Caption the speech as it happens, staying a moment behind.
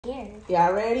Yeah.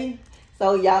 Y'all ready?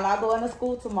 So y'all not going to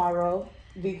school tomorrow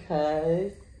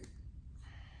because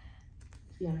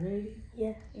y'all ready?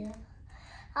 Yeah. Yeah.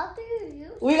 How do you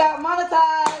use We got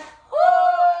monetized. Woo!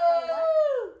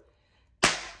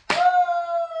 Woo!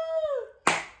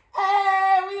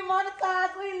 Hey, we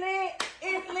monetized. We lit.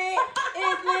 It's lit.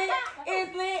 It's lit.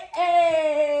 It's lit.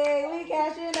 Hey, we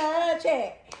cashing a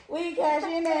check. We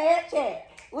cashing that check.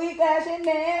 We cashing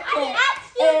that check. I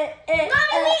asked you.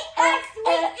 Mommy asked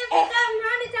me if we got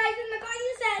monetized in the car.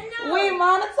 You said no. We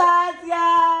monetized,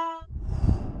 y'all.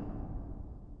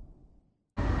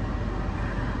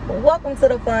 Welcome to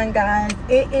the fun, guys.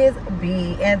 It is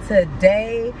B, and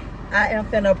today I am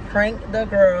finna prank the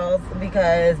girls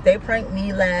because they pranked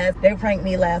me last. They pranked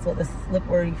me last with the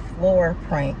slippery floor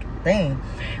prank thing.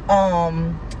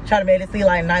 Trying to make it seem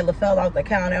like Nyla fell off the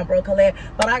counter and broke her leg,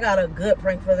 but I got a good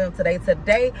prank for them today.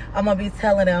 Today I'm gonna be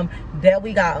telling them that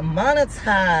we got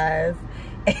monetized.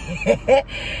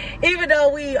 Even though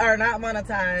we are not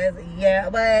monetized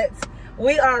yet, but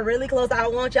we are really close. I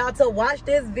want y'all to watch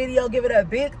this video, give it a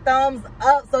big thumbs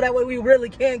up so that way we really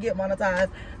can get monetized.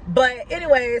 But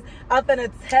anyways, I'm finna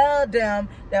tell them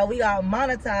that we got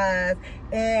monetized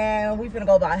and we finna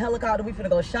go buy a helicopter, we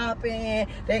finna go shopping,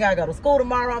 they gotta go to school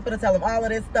tomorrow. I'm finna tell them all of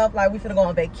this stuff, like we finna go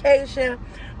on vacation.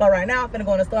 But right now I'm finna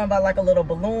go in the store and buy like a little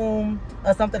balloon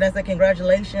or something that says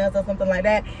congratulations or something like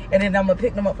that, and then I'm gonna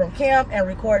pick them up from camp and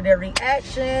record their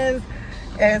reactions.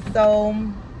 And so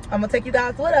I'm gonna take you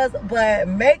guys with us, but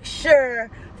make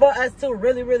sure for us to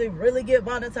really get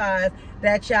monetized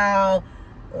that y'all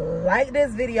like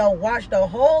this video, watch the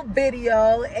whole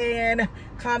video, and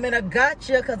comment a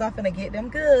gotcha because I'm finna get them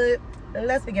good.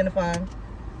 Let's begin the fun.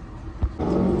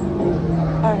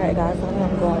 All right, guys,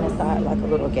 I'm going inside like a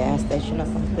little gas station or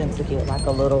something to get like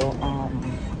a little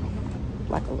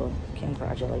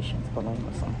congratulations balloon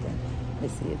or something.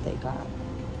 Let's see if they got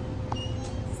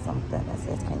something that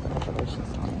says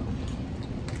congratulations on it.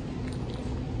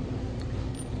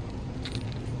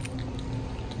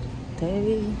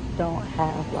 They don't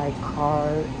have like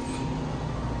cards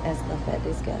and stuff at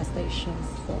this gas station,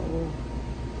 so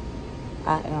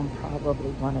I am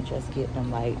probably gonna just get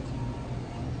them like,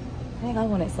 I think I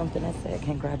wanted something that said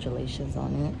congratulations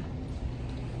on it.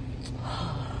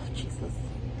 Oh, Jesus,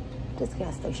 this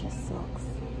gas station sucks.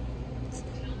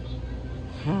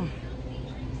 Let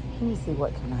me see,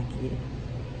 what can I get?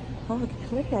 Oh,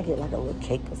 maybe I get like a little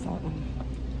cake or something.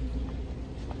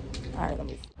 All right, let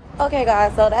me see. Okay,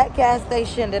 guys, so that gas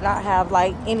station did not have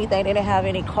like anything. They didn't have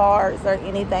any cards or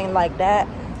anything like that.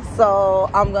 So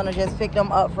I'm gonna just pick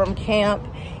them up from camp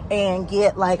and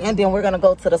get like, and then we're gonna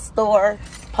go to the store,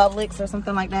 Publix or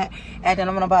something like that, and then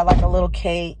I'm gonna buy like a little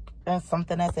cake and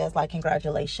something that says like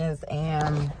congratulations,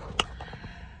 and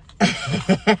and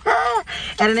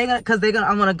then they're gonna,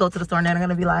 I'm gonna go to the store and they're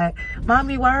gonna be like,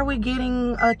 Mommy, why are we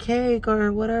getting a cake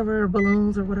or whatever,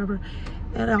 balloons or whatever?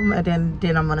 And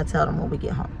then I'm gonna tell them when we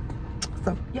get home.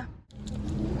 So yeah.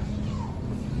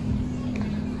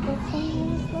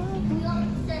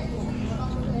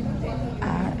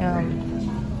 I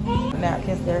am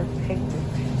napkins, they're paper.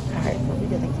 All right, so we're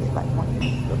gonna get like one of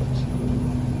these little cheese.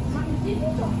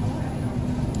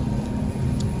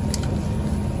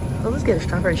 So let's get a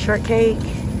strawberry shortcake.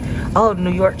 Oh,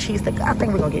 New York cheesesteak. I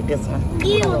think we're gonna get this one.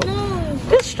 Ew, no.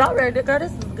 This strawberry, girl,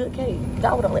 this is a good cake.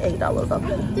 That was only $8.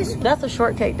 That's a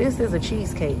shortcake. This is a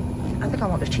cheesecake. I think I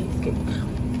want a cheesecake.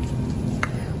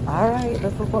 All right,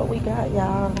 this is what we got,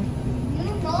 y'all. You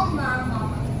know,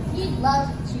 Mama, she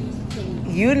loves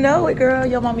cheesecake. You know it, girl.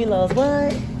 Your mommy loves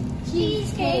what?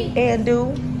 Cheesecake. And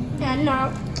do? And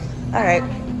no. All right,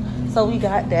 so we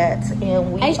got that,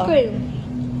 and we Ice cream.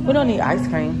 We don't need ice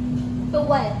cream. For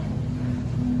what?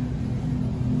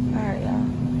 All right, y'all.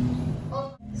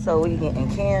 So we getting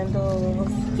candles.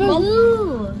 For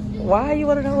who? Why you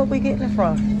want to know what we getting it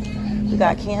from? We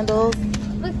got candles.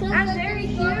 I'm very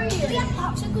curious. We got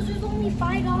popsicles. There's only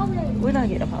 $5. We're not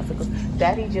getting popsicles.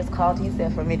 Daddy just called. He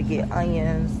said for me to get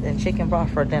onions and chicken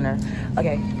broth for dinner.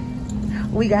 Okay.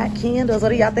 We got candles. What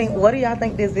do y'all think? What do y'all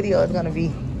think this video is gonna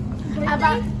be?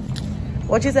 About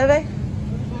What you said, babe?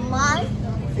 mine?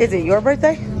 Is it your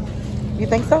birthday? You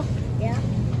think so? Yeah.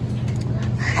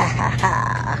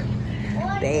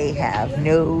 They have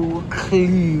no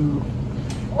clue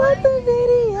what the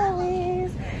video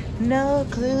is. No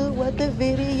clue what the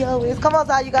video is. Come on,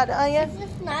 Ty, you got the onion? Is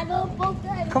this not a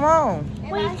birthday? Come on.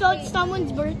 Wait, so it's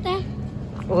someone's birthday?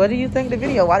 What do you think the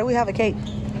video? Why do we have a cake?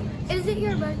 Is it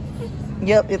your birthday?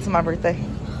 Yep, it's my birthday.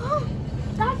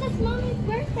 That's just Mommy's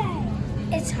birthday.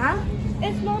 It's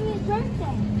It's Mommy's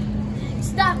birthday.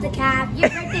 Stop the cap. Your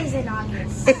birthday's in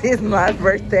August. It is my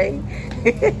birthday.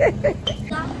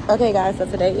 Stop Okay, guys, so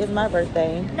today is my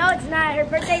birthday. No, it's not. Her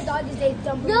birthday's August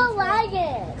 8th. You're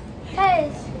lying.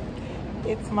 Cause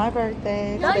it's my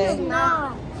birthday. No, today. it's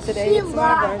not. Today is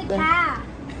my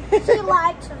birthday. She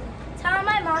lied to me. Tell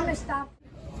my mom to stop.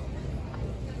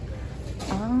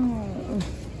 Oh.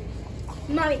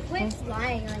 Mommy, quit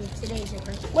lying on today's your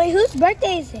birthday. Wait, whose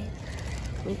birthday is it?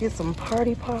 We get some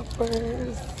party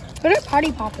poppers. What are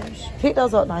party poppers? Pick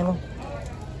those up, Nyla.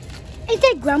 Is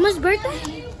that Grandma's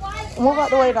birthday? Move out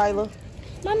the way, Nyla.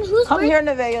 Mommy, whose Come birthday? here,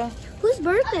 Nevaeh. Whose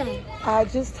birthday? I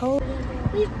just told you.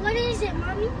 Wait, what is it,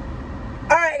 Mommy?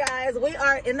 All right, guys, we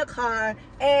are in the car,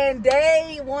 and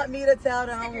they want me to tell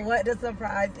them what the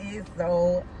surprise is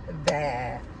so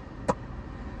bad.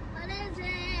 What is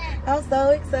it? I'm so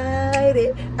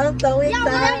excited. I'm so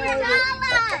excited.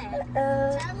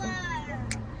 Tell her.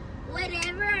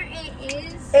 Whatever it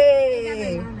is.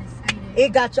 Hey, it got my mom excited.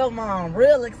 it got your mom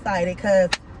real excited, because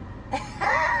I'm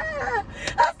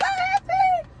so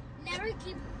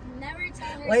happy. Never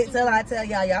tell her. Wait till I tell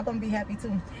y'all. Y'all gonna be happy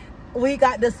too. We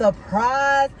got the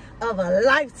surprise of a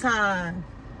lifetime.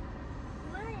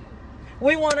 What?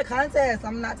 We won a contest.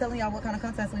 I'm not telling y'all what kind of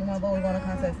contest we won, but we won a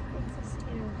contest.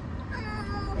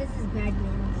 This is bad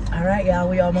news. All right, y'all.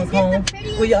 We almost home.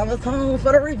 We almost home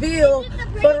for the reveal.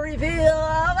 For the reveal.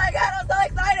 Oh my God, I'm so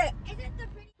excited. Is it the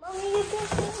pretty? Mommy, you can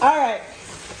see. All right.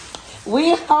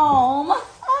 We home.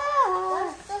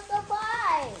 What's the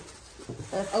surprise?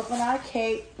 Let's open our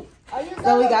cake. Are you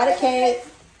So we got a cake.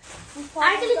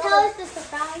 Actually, tell us the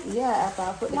surprise. Yeah, after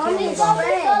I put the Mommy, candles Mommy's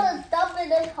on. gonna dump in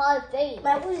this hot face.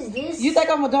 Like, what is this? You think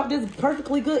I'm gonna dump this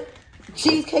perfectly good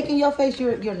cheesecake in your face?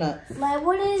 You're nuts. Like,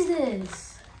 what is this?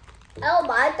 Oh,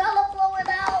 my gonna blow it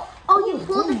out. Oh, you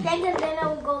pull the thing and then it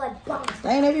will go like bump.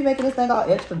 Dang, they be making this thing all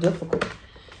extra difficult.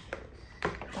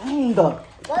 Dang.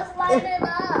 Let's light it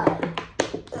up.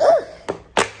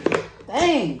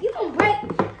 Dang. You can break.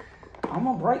 I'm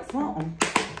gonna break something.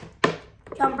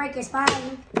 Don't break your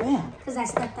spine. Damn. Because I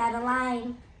stepped out of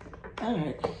line. All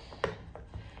right.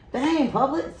 Dang,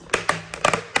 Publix.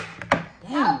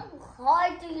 Damn. How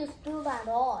hard do you do that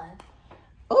on?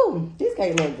 Ooh, this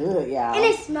cake look good, y'all. And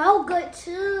it smells good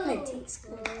too. It tastes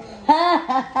good. What's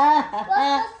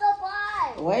the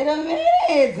surprise? Wait a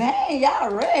minute. Dang,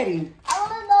 y'all ready? I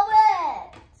want to know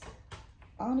it.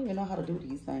 I don't even know how to do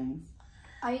these things.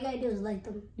 All you gotta do is light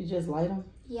them. You just light them?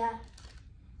 Yeah.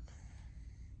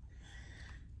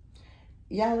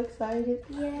 Y'all excited?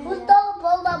 Yeah. Who's gonna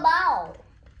blow them out?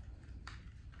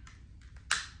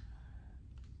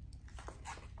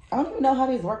 I don't even know how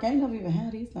these work. I ain't never even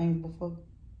had these things before.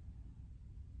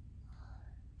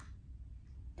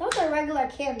 Those are regular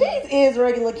candles. These is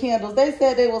regular candles. They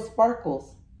said they were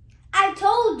sparkles. I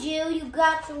told you, you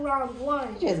got the wrong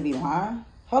one. You just be lying.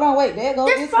 Hold on, wait. There it goes.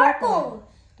 They're It's sparkling. sparkles.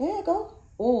 There you go.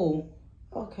 Ooh.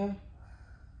 Okay.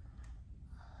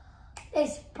 They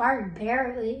spark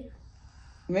barely.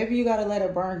 Maybe you gotta let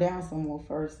it burn down some more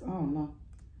first. I don't know.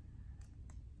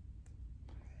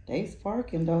 They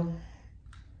sparking though.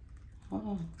 Hold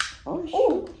on. Oh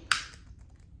shoot.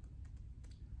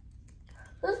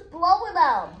 Who's blowing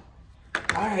them?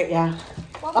 Alright, y'all.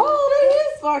 Oh, they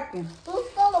is sparking. Who's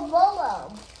gonna blow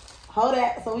them? Hold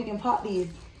that so we can pop these.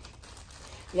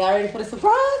 Y'all ready for the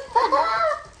surprise?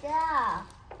 Yeah.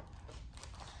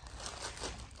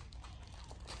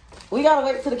 We gotta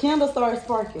wait till the candle starts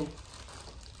sparking.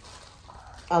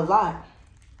 A lot.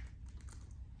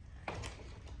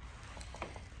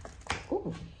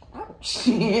 Ooh, ouch.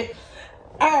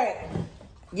 Alright.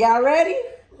 Y'all ready?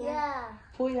 Yeah.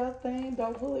 Pull your thing.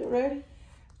 Don't pull it. Ready?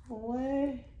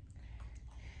 One.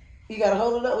 You gotta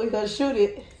hold it up. We gotta shoot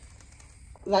it.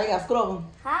 Like you gotta scoot over.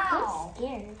 How? I'm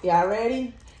scared. Y'all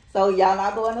ready? So y'all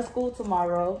not going to school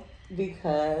tomorrow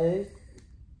because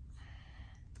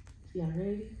y'all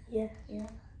ready? Yeah. Yeah.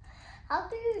 How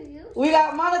do you use it? We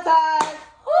got monetized.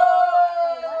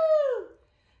 Woo!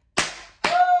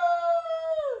 Woo!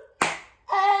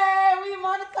 Hey, we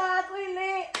monetized. We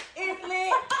lit. It's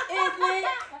lit. It's lit.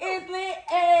 It's lit.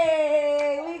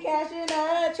 Hey, we cashing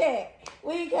a check.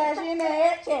 We cashing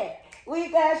that check. We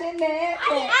cashing that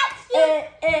check. I asked you.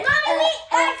 Mommy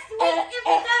asked me if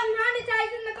we got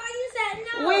monetized in the car. You said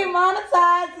no. We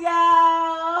monetized,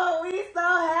 y'all. We so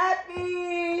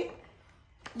happy.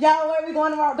 Y'all, where we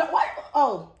going tomorrow? Don't wait.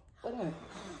 Oh, wait a minute.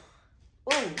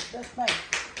 Oh, that's nice.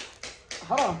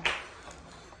 Hold on.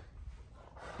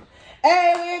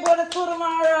 Hey, we ain't going to school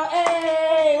tomorrow.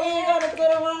 Hey, we ain't going to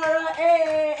school tomorrow.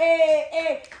 Hey, hey,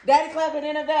 hey. Daddy clapping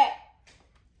in the back.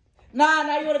 Nah,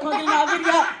 you want to come to my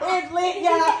video? It's lit,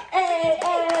 y'all. Hey,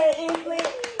 hey, it's lit.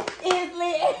 It's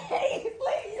lit. It's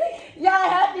lit. Y'all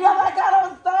happy? Oh my God,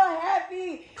 I'm so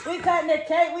happy. We cutting the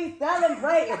cake. We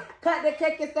celebrating. Cut the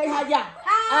cake and say hi, ya.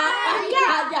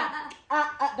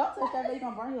 Don't touch that, you're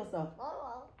gonna burn yourself.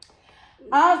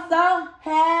 I'm so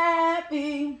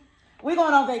happy. We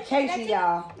going on vacation,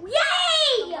 y'all.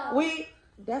 Yay!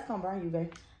 That's gonna burn you,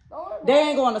 babe. They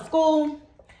ain't going to school.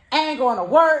 Ain't going to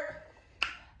work.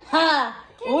 Ha!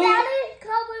 Can Daddy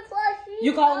come with us?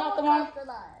 You calling off tomorrow? I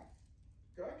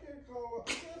can't call. What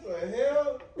the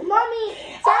hell? Mommy,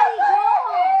 Daddy call.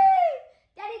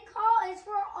 Daddy call is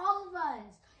for all of us.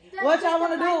 What y'all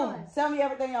want to do? Tell me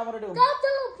everything y'all want to do. Go to the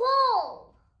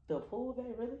pool. The pool,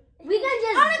 babe, really? We can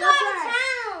just go out of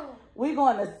town. We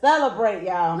going to celebrate,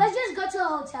 y'all. Let's just go to a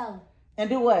hotel. And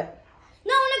do what?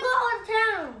 No, I want to go out of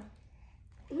town.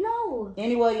 No.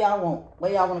 Anywhere y'all want.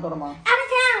 Where y'all want to go tomorrow? Out of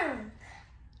town.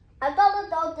 I'm going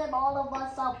to go get all of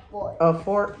us up for it. A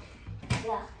fort?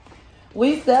 Yeah.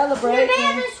 We celebrate. They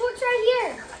have the shorts right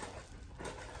here.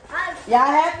 Y'all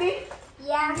happy?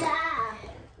 Yeah.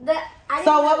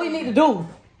 So what we need to do?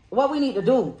 What we need to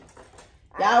do?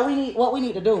 Y'all, what we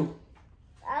need to do?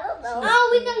 I don't know. Oh,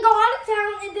 we can go out of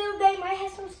town and then they might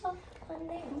have some stuff fun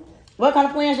there. What kind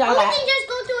of plans y'all got? We can just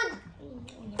go to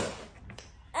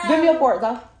Give me a fort,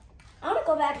 though. I want to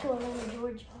go back to Atlanta,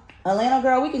 Georgia. Atlanta,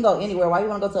 girl, we can go anywhere. Why you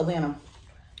want to go to Atlanta?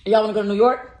 Y'all want to go to New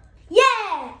York?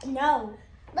 Yeah. No.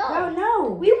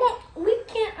 We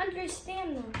can't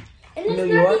understand them. And New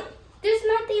York? There's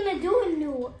nothing to do in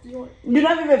New York. You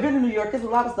never even been to New York. There's a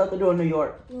lot of stuff to do in New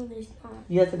York. No, there's not.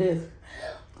 Yes, it is.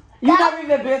 You never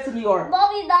even been to New York.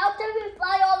 Mommy, now that we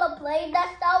fly on the plane,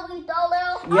 that's how we go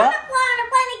now. Yep. I want to fly on the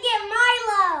plane to get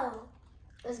Milo.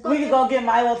 Let's go. We can go get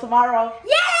Milo tomorrow.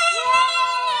 Yay!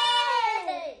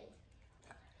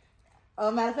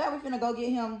 Matter of fact, we're finna go get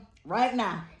him right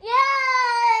now.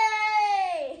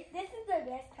 Yay! This is the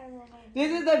best time of my life.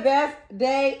 This is the best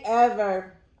day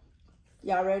ever.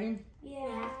 Y'all ready?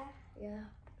 Yeah.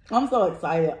 I'm so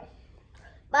excited.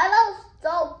 Milo's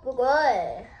so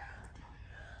good.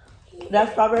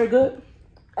 That strawberry good?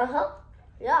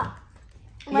 Yeah.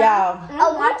 Y'all,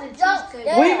 I want to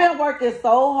cheesecake. we've been working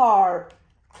so hard.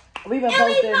 We've been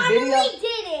posting videos.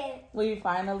 Did it. We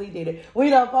finally did it.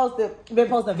 We been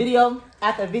posting video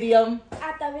after video.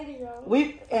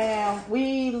 We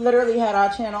literally had our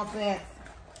channel since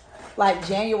like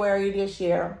January this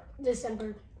year.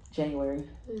 December. January.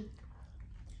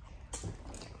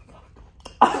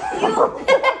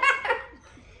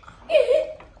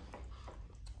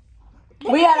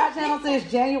 We had our channel since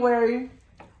January.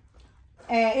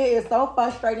 And it is so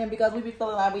frustrating because we be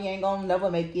feeling like we ain't gonna never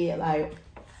make it. Like,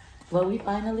 well, we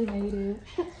finally made it.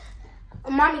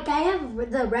 Mommy, can I have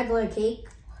the regular cake?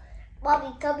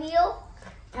 Mommy, come here.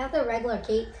 Can I have the regular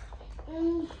cake?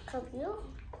 Come here.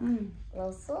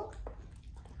 Also.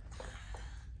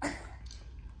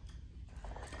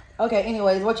 Okay,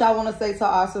 anyways, what y'all want to say to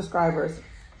our subscribers?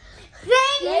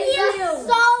 Thank you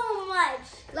so much.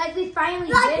 Like we finally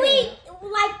did it.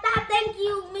 Like that thank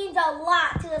you means a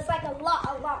lot to us. Like a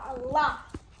lot.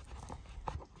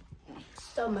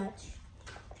 So much.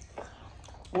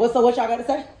 What y'all got to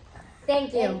say?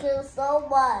 Thank you. Thank you so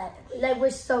much. Like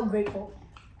we're so grateful.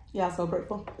 Y'all so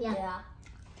grateful. Yeah,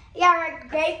 we're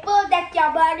grateful that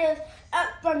y'all brought us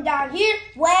up from down here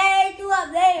way to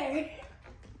up there.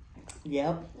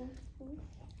 Yep.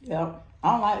 I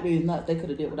don't like these nuts. They could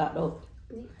have did without those.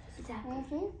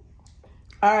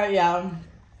 All right, y'all.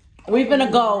 We finna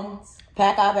go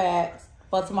pack our bags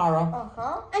for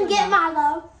tomorrow. And get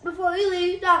Milo before we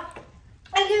leave. So,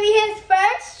 and give me his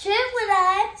first trip with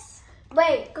us.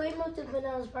 Wait, can we move to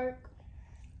Bananas Park?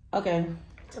 Okay.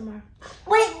 Tomorrow.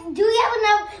 Wait, do we have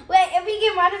enough? Wait, if we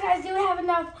get monetized, do we have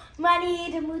enough money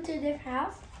to move to a different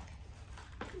house?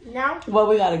 No. Well,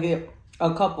 we gotta get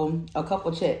a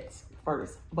couple checks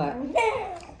first, but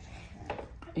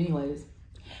anyways.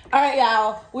 All right,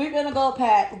 y'all, we're gonna go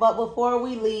pack, but before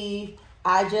we leave,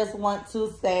 I just want to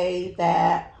say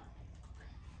that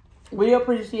we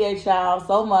appreciate y'all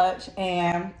so much,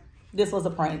 and this was a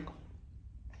prank.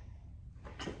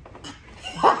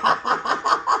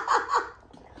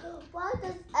 Why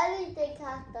does everything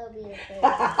have to be a prank?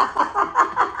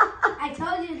 I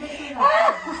told you this was a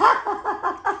prank.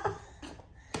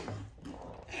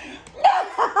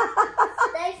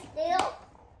 Stay still.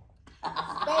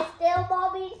 Stay still,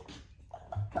 Mommy.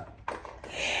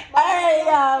 Hey,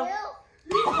 y'all.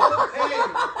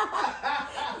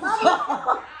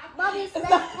 Mommy, stay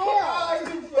still.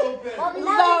 Mommy,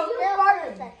 now you still for a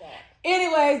second.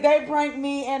 Anyways, they pranked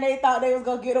me and they thought they was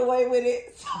gonna get away with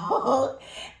it. So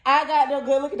I got them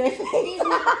good look at their face. I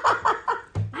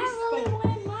really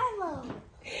wanted Milo.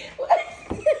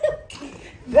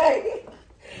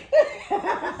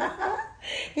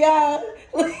 Yeah.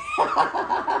 Stop.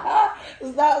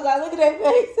 Look at that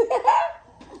face.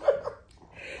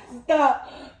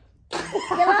 Stop.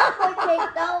 Can I have more cake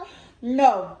though?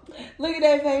 No. Look at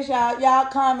that face, y'all. Y'all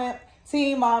comment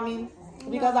Team Mommy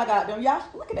because I got them. Y'all,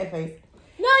 look at that face.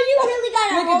 No, you really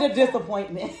got Look at the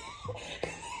disappointment.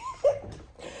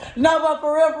 No, but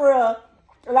for real,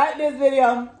 like this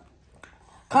video.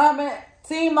 Comment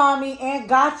Team Mommy and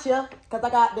Gotcha because I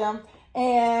got them.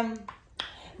 And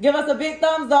give us a big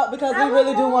thumbs up because we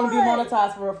really do want to be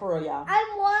monetized for real, y'all.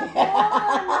 I want more,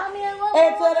 Mommy. I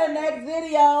want Until the next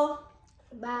video.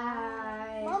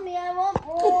 Bye. Mommy, I want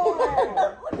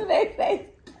more. Look at that face.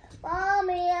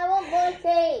 Mommy, I want more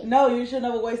cake. No, you should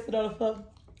never waste it on the phone.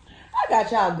 I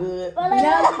got y'all good. No, you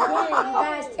didn't. You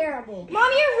guys terrible.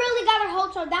 Mom, you really got a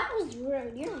hotel. That was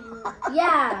rude. You're rude.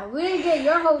 Yeah, we didn't get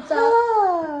your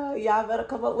hotel. Y'all better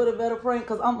come up with a better prank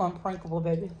because I'm unprankable,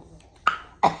 baby.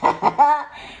 I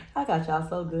got y'all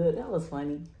so good. That was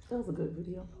funny. That was a good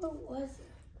video. What was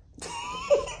it?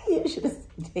 You should have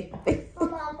seen it.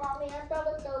 Come on, Mommy. I thought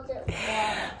it was so good.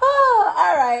 Oh,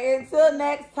 all right. Until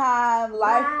next time,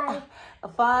 life Bye.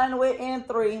 fun with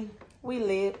N3. We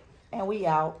live and we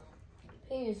out.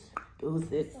 Peace.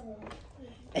 Deuces.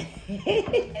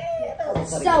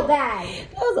 So bad.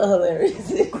 That was a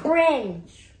hilarious.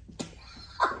 Cringe.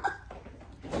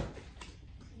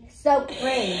 So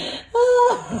cringe.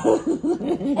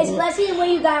 Especially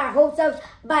when you got hopes up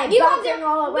by bouncing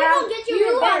all around. we gonna get you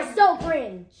you in are bed. so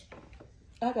cringe.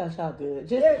 I got y'all good.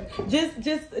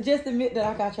 Just admit that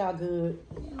I got y'all good.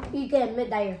 You can admit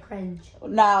that you're cringe.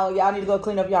 Now y'all need to go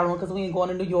clean up y'all room because we ain't going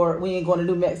to New York. We ain't going to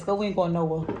New Mexico. We ain't going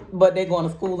nowhere. But they're going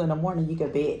to school in the morning. You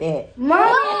can bet that.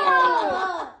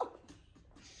 Mom!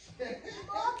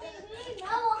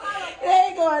 They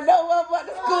ain't going nowhere but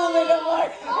to school in the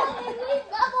morning. Mommy, we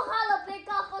never had a big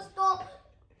off for school.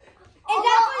 And The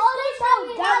that only was so time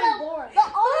we dumb had and a- boring. the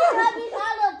only time we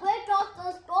had a break off to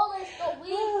school is the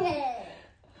weekend.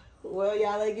 Well,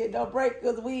 y'all ain't get no break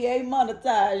because we ain't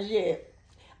monetized yet.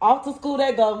 Off to school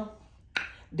they go.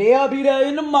 They'll be there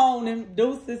in the morning.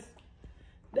 Deuces.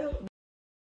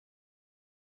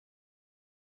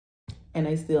 And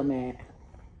they still mad.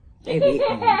 They big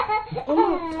mad. I'm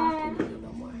not talking to you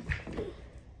no more.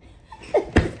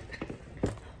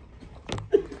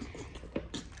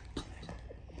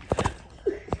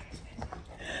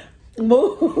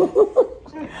 Move.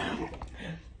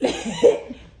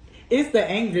 It's the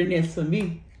angriness for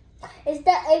me. It's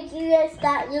the AGS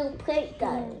that you picked,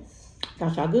 guys.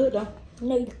 Got y'all good though.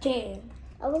 No, you can't.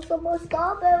 I was supposed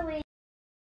strawberry.